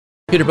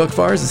Peter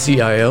Boockvar is the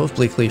CIO of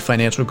Bleakley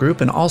Financial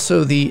Group and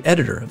also the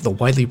editor of the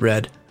widely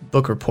read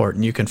Boock Report.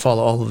 And you can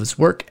follow all of his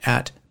work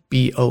at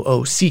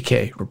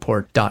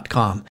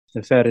BOOCKreport.com.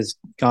 The Fed has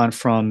gone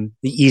from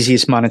the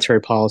easiest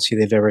monetary policy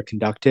they've ever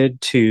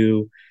conducted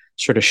to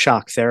sort of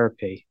shock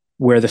therapy,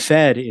 where the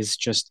Fed is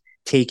just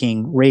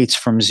taking rates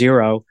from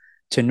 0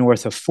 to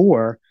north of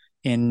 4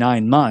 in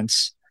 9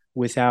 months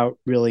without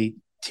really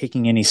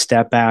taking any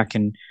step back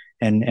and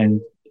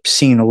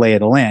seeing the lay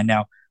of the land.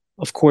 Now,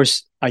 of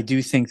course, I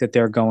do think that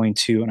they're going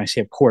to, and I say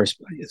of course,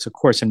 it's of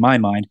course in my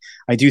mind,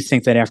 I do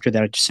think that after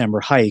that December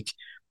hike,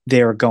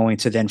 they're going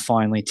to then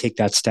finally take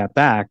that step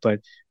back. But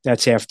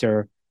that's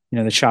after,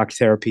 the shock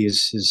therapy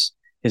is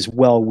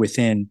well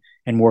within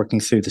and working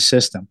through the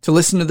system. To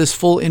listen to this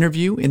full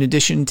interview, in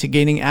addition to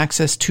gaining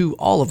access to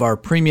all of our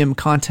premium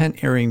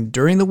content airing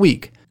during the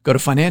week, go to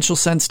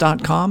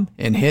financialsense.com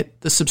and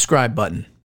hit the subscribe button.